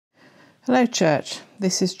Hello church,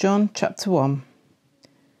 this is John chapter 1.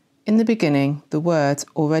 In the beginning the Word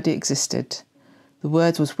already existed. The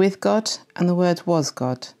Word was with God and the Word was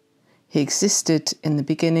God. He existed in the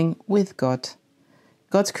beginning with God.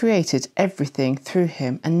 God created everything through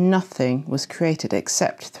him and nothing was created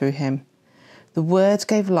except through him. The Word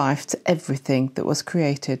gave life to everything that was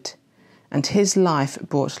created, and his life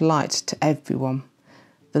brought light to everyone.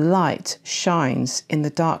 The light shines in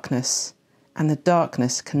the darkness, and the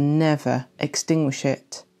darkness can never extinguish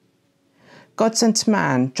it. God sent a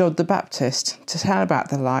man, John the Baptist, to tell about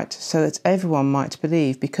the light so that everyone might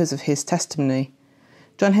believe because of his testimony.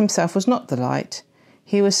 John himself was not the light.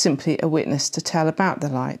 He was simply a witness to tell about the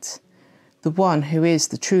light. The one who is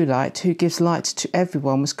the true light, who gives light to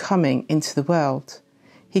everyone, was coming into the world.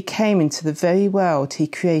 He came into the very world he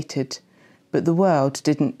created, but the world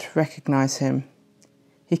didn't recognise him.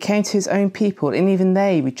 He came to his own people, and even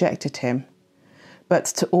they rejected him. But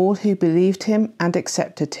to all who believed him and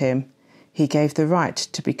accepted him, he gave the right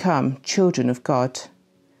to become children of God.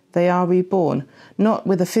 They are reborn, not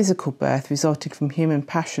with a physical birth resulting from human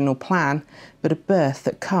passion or plan, but a birth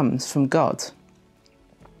that comes from God.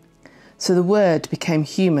 So the Word became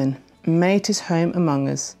human and made his home among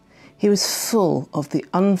us. He was full of the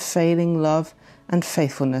unfailing love and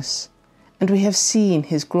faithfulness, and we have seen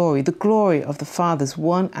his glory, the glory of the Father's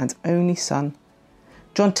one and only Son.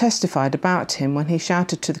 John testified about him when he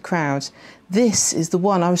shouted to the crowds, "This is the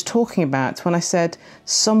one I was talking about when I said,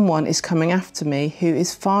 'Someone is coming after me who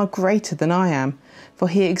is far greater than I am, for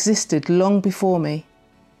he existed long before me.'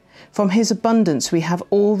 From his abundance we have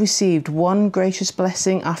all received one gracious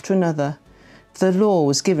blessing after another. The law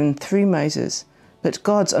was given through Moses, but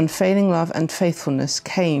God's unfailing love and faithfulness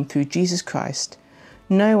came through Jesus Christ.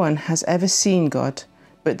 No one has ever seen God,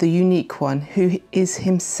 but the unique one, who is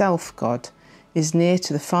himself God, is near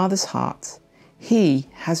to the Father's heart. He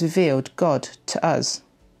has revealed God to us."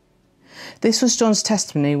 This was John's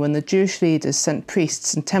testimony when the Jewish leaders sent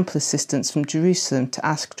priests and temple assistants from Jerusalem to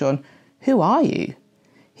ask John, "Who are you?"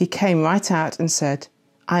 He came right out and said,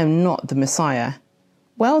 "I am not the Messiah."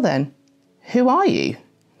 "Well then, who are you?"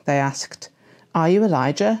 they asked. "Are you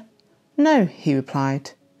Elijah?" "No," he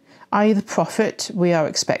replied. "Are you the prophet we are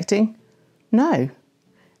expecting?" "No."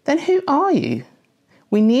 "Then who are you?"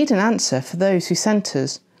 "We need an answer for those who sent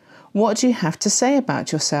us. What do you have to say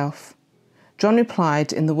about yourself?" John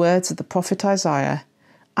replied in the words of the prophet Isaiah,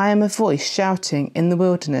 "I am a voice shouting in the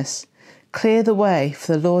wilderness, 'Clear the way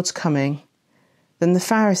for the Lord's coming.'" Then the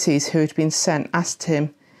Pharisees who had been sent asked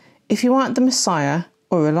him, "If you aren't the Messiah,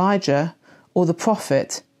 or Elijah, or the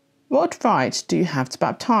prophet, what right do you have to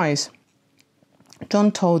baptize?"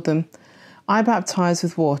 John told them, "I baptize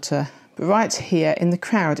with water, but right here in the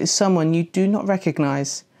crowd is someone you do not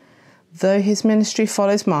recognize. Though his ministry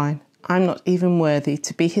follows mine, I'm not even worthy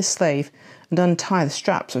to be his slave and untie the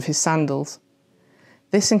straps of his sandals."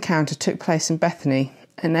 This encounter took place in Bethany,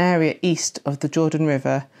 an area east of the Jordan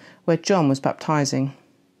River, where John was baptizing.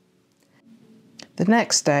 The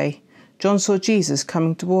next day, John saw Jesus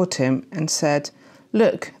coming toward him and said,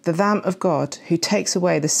 "Look, the Lamb of God, who takes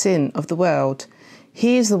away the sin of the world.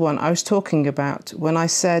 He is the one I was talking about when I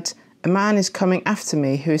said, 'A man is coming after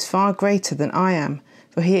me who is far greater than I am,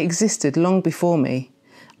 for he existed long before me.'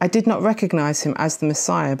 I did not recognize him as the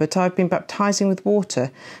Messiah, but I've been baptizing with water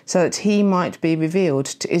so that he might be revealed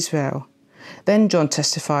to Israel." Then John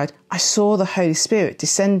testified, "I saw the Holy Spirit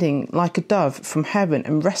descending like a dove from heaven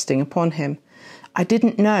and resting upon him. I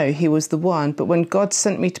didn't know he was the one, but when God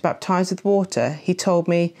sent me to baptize with water, he told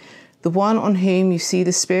me, 'The one on whom you see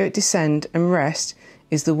the Spirit descend and rest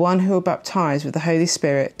is the one who will baptize with the Holy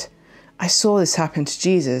Spirit.' I saw this happen to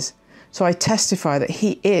Jesus, so I testify that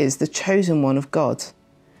he is the chosen one of God."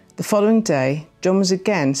 The following day, John was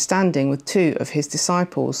again standing with two of his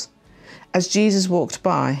disciples. As Jesus walked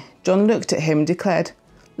by, John looked at him and declared,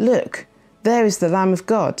 "Look, there is the Lamb of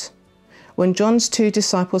God." When John's two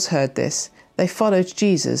disciples heard this, they followed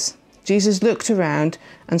Jesus. Jesus looked around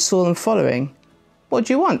and saw them following. "What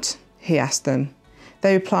do you want?" he asked them.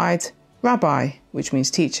 They replied, "Rabbi," which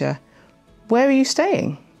means teacher, "where are you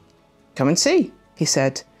staying?" "Come and see," he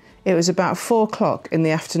said. It was about 4 o'clock in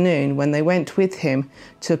the afternoon when they went with him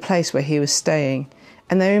to the place where he was staying,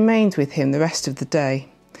 and they remained with him the rest of the day.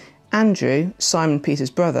 Andrew, Simon Peter's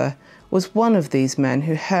brother, was one of these men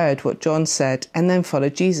who heard what John said and then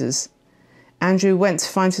followed Jesus. Andrew went to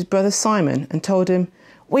find his brother Simon and told him,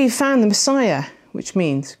 "We've found the Messiah," which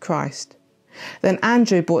means Christ. Then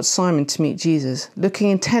Andrew brought Simon to meet Jesus. Looking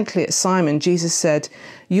intently at Simon, Jesus said,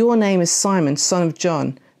 "Your name is Simon, son of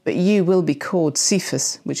John, but you will be called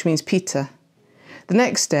Cephas," which means Peter. The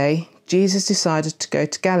next day, Jesus decided to go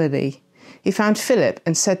to Galilee. He found Philip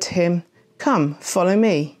and said to him, Come, follow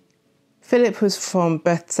me." Philip was from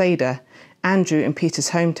Bethsaida, Andrew and Peter's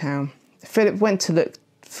hometown. Philip went to look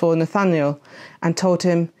for Nathanael and told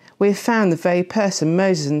him, "We have found the very person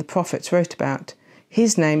Moses and the prophets wrote about.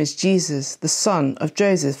 His name is Jesus, the son of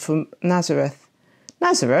Joseph from Nazareth."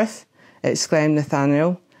 "Nazareth?" exclaimed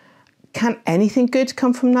Nathanael. "Can anything good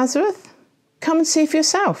come from Nazareth?" "Come and see for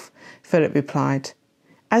yourself," Philip replied.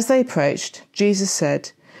 As they approached, Jesus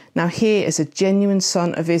said, "Now here is a genuine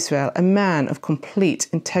son of Israel, a man of complete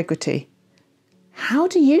integrity." "How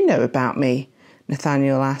do you know about me?"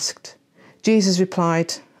 Nathanael asked. Jesus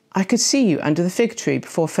replied, "I could see you under the fig tree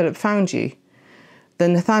before Philip found you."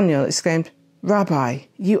 Then Nathanael exclaimed, "Rabbi,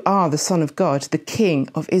 you are the Son of God, the King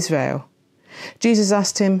of Israel." Jesus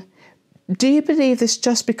asked him, "Do you believe this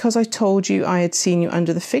just because I told you I had seen you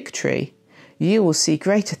under the fig tree? You will see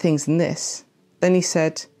greater things than this." Then he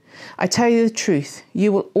said, "I tell you the truth,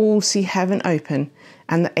 you will all see heaven open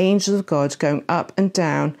and the angels of God going up and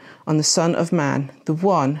down on the Son of Man, the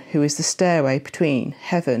one who is the stairway between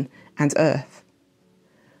heaven and earth."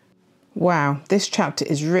 Wow, this chapter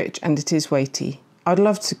is rich and it is weighty. I'd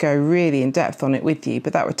love to go really in depth on it with you,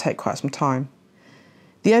 but that would take quite some time.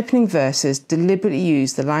 The opening verses deliberately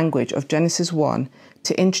use the language of Genesis 1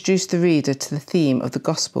 to introduce the reader to the theme of the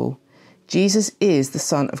gospel. Jesus is the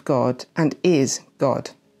Son of God and is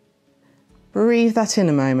God. Breathe that in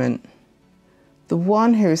a moment. The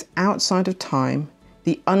one who is outside of time,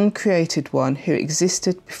 the uncreated one who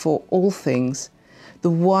existed before all things, the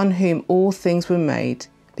one whom all things were made,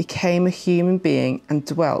 became a human being and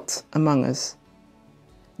dwelt among us.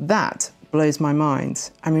 That blows my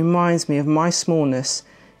mind and reminds me of my smallness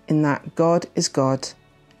in that God is God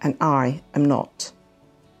and I am not.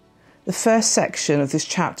 The first section of this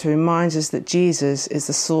chapter reminds us that Jesus is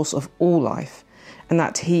the source of all life and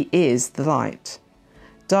that he is the light.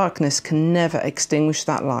 Darkness can never extinguish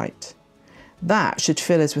that light. That should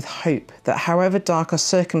fill us with hope that however dark our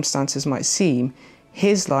circumstances might seem,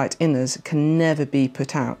 his light in us can never be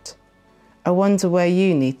put out. I wonder where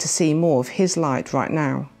you need to see more of his light right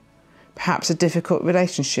now. Perhaps a difficult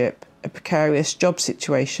relationship, a precarious job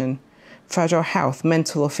situation, fragile health,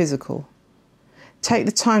 mental or physical. Take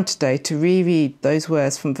the time today to reread those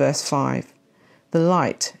words from verse 5. The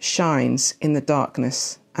light shines in the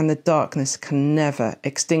darkness, and the darkness can never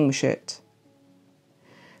extinguish it.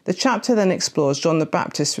 The chapter then explores John the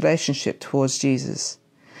Baptist's relationship towards Jesus.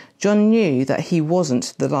 John knew that he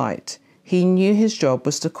wasn't the light. He knew his job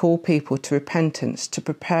was to call people to repentance, to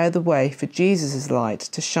prepare the way for Jesus' light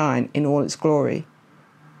to shine in all its glory.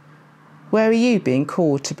 Where are you being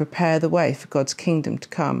called to prepare the way for God's kingdom to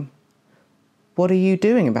come? What are you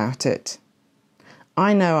doing about it?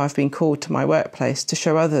 I know I've been called to my workplace to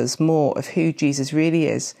show others more of who Jesus really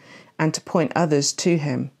is and to point others to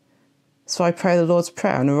him. So I pray the Lord's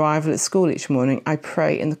Prayer on arrival at school each morning. I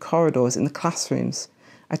pray in the corridors, in the classrooms.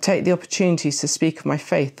 I take the opportunities to speak of my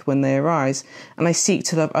faith when they arise, and I seek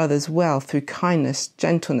to love others well through kindness,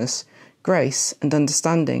 gentleness, grace and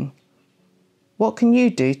understanding. What can you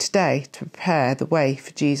do today to prepare the way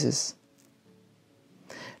for Jesus?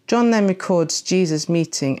 John then records Jesus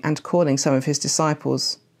meeting and calling some of his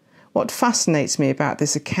disciples. What fascinates me about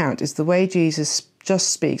this account is the way Jesus just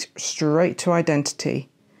speaks straight to identity.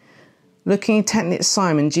 Looking intently at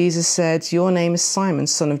Simon, Jesus said, "Your name is Simon,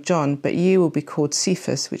 son of John, but you will be called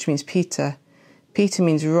Cephas," which means Peter. Peter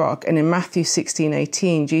means rock, and in Matthew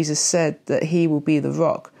 16:18, Jesus said that he will be the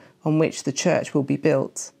rock on which the church will be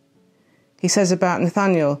built. He says about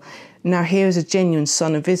Nathanael, "Now here is a genuine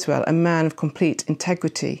son of Israel, a man of complete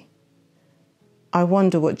integrity." I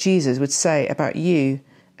wonder what Jesus would say about you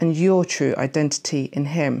and your true identity in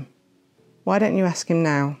him. Why don't you ask him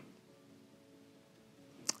now?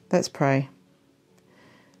 Let's pray.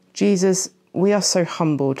 Jesus, we are so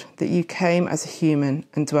humbled that you came as a human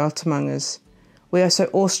and dwelt among us. We are so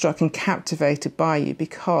awestruck and captivated by you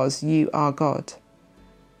because you are God.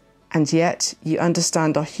 And yet you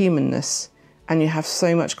understand our humanness and you have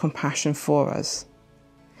so much compassion for us.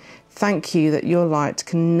 Thank you that your light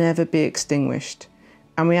can never be extinguished,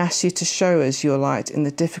 and we ask you to show us your light in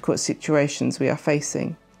the difficult situations we are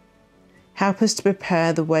facing. Help us to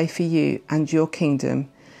prepare the way for you and your kingdom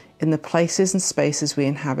in the places and spaces we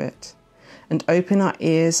inhabit, and open our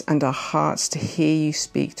ears and our hearts to hear you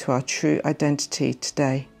speak to our true identity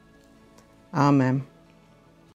today. Amen.